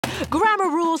Grammar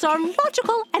rules are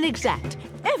logical and exact.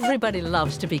 Everybody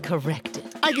loves to be corrected.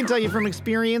 I can tell you from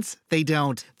experience, they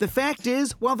don't. The fact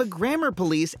is, while the grammar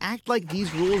police act like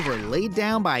these rules were laid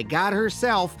down by God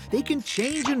herself, they can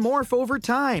change and morph over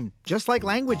time, just like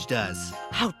language does.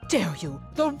 How dare you?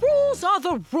 The rules are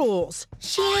the rules.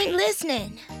 She ain't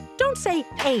listening. Don't say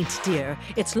ain't, dear.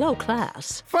 It's low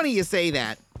class. Funny you say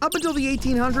that. Up until the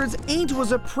 1800s, ain't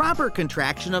was a proper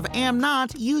contraction of am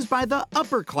not used by the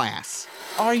upper class.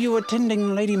 Are you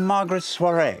attending Lady Margaret's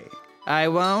soiree? I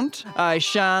won't, I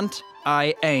shan't,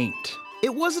 I ain't.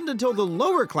 It wasn't until the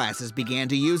lower classes began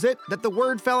to use it that the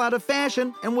word fell out of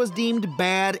fashion and was deemed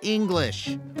bad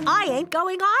English. I ain't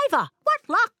going either. What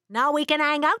luck? Now we can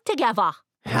hang out together.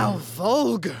 How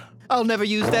vulgar. I'll never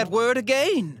use that word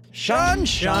again. Shun,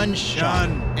 shun,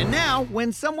 shun. And now,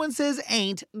 when someone says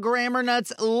ain't, grammar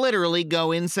nuts literally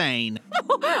go insane.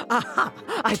 Aha!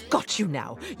 I've got you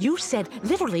now. You said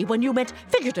literally when you meant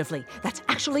figuratively. That's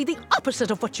actually the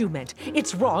opposite of what you meant.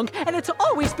 It's wrong, and it's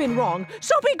always been wrong.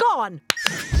 So be gone!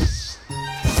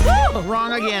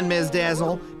 Wrong again, Ms.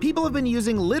 Dazzle. People have been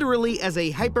using literally as a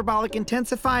hyperbolic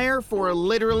intensifier for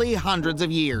literally hundreds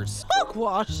of years.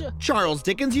 Hogwash! Charles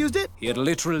Dickens used it. He had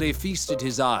literally feasted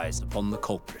his eyes upon the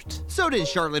culprit. So did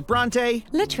Charlotte Bronte.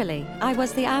 Literally, I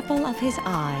was the apple of his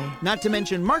eye. Not to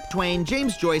mention Mark Twain,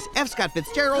 James Joyce, F. Scott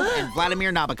Fitzgerald, and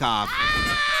Vladimir Nabokov.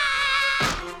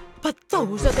 But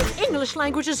those are the English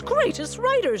language's greatest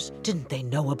writers. Didn't they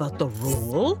know about the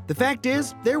rule? The fact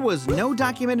is, there was no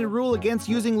documented rule against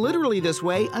using literally this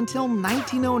way until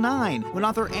 1909, when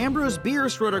author Ambrose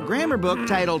Bierce wrote a grammar book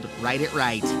titled Write It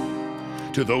Right.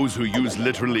 To those who use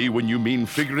literally when you mean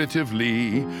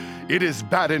figuratively, it is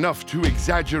bad enough to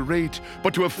exaggerate,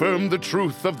 but to affirm the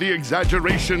truth of the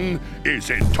exaggeration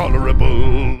is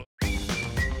intolerable.